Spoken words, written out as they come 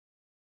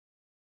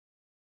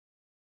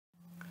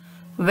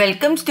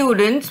Welcome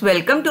students,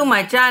 welcome to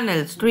my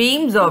channel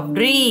Streams of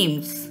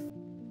Dreams.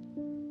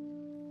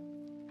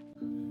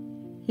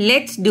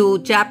 Let's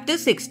do chapter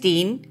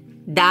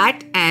 16,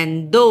 That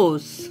and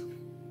Those.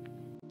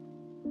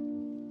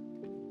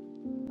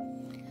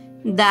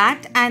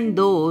 That and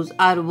those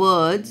are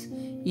words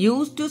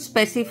used to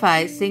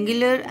specify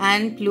singular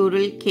and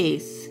plural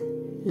case,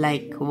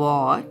 like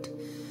what,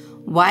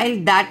 while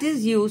that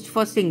is used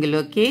for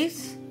singular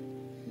case.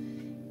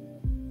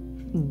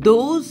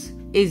 Those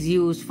is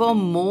used for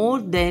more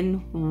than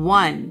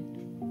one.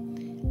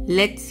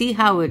 Let's see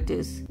how it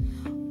is.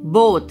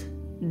 Both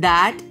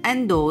that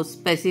and those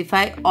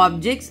specify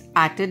objects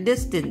at a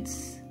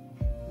distance.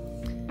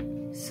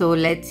 So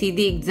let's see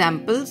the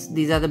examples.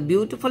 These are the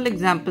beautiful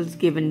examples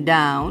given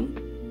down.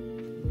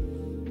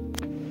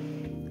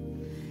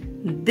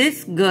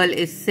 This girl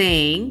is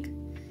saying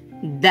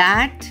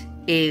that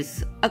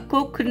is a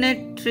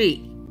coconut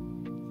tree,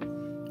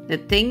 the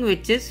thing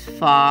which is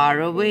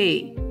far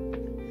away.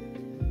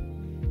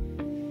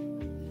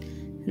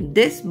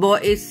 This boy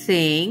is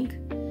saying,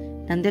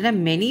 and there are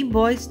many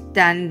boys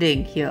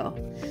standing here.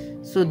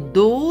 So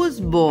those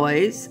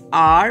boys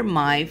are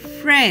my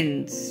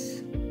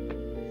friends.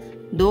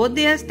 Though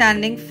they are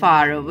standing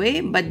far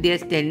away, but they are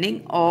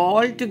standing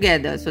all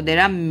together. So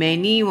there are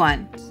many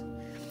ones.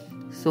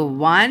 So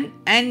one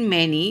and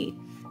many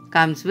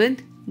comes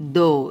with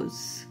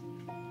those.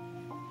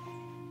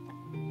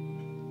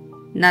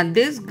 Now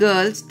this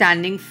girl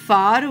standing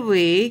far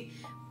away,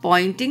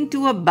 pointing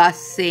to a bus,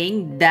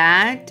 saying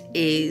that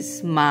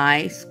is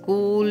my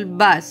school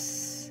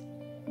bus.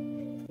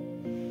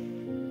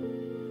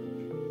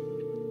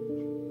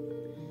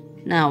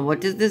 Now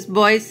what is this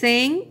boy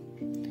saying?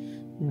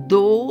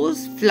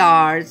 Those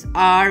flowers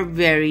are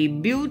very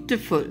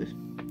beautiful.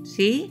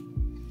 See?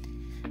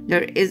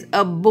 There is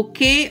a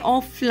bouquet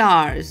of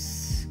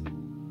flowers.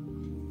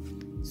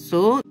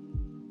 So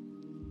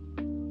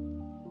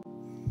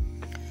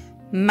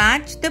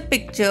match the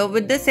picture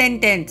with the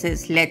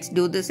sentences. Let's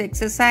do this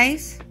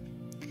exercise.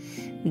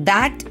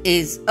 That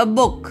is a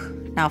book.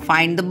 Now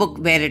find the book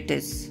where it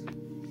is.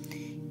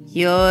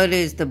 Here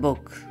is the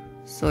book.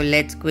 So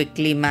let's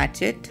quickly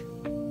match it.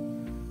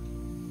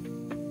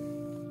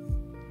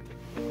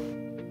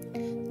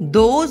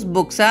 Those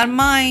books are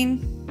mine.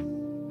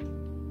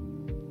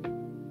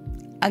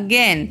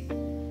 Again,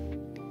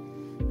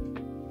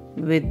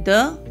 with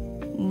the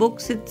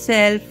books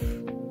itself.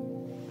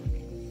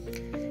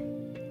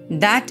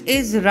 That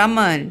is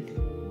Raman.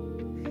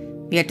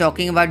 We are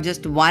talking about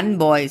just one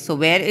boy. So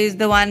where is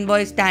the one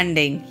boy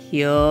standing?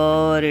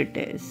 Here it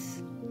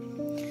is.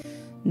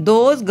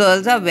 Those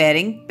girls are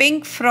wearing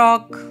pink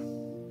frock.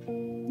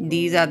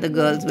 These are the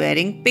girls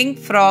wearing pink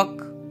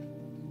frock.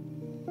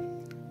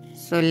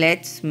 So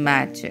let's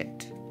match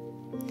it.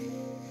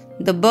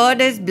 The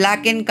bird is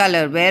black in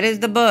color. Where is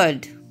the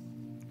bird?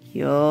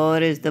 Here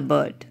is the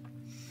bird.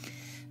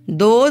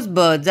 Those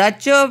birds are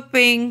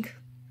chirping.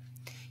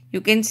 You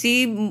can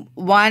see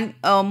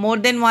more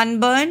than one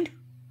bird.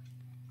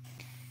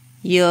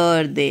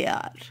 Here they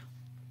are.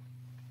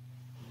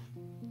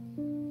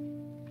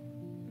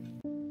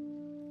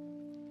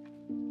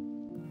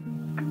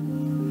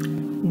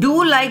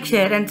 Do like,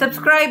 share and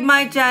subscribe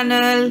my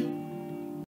channel.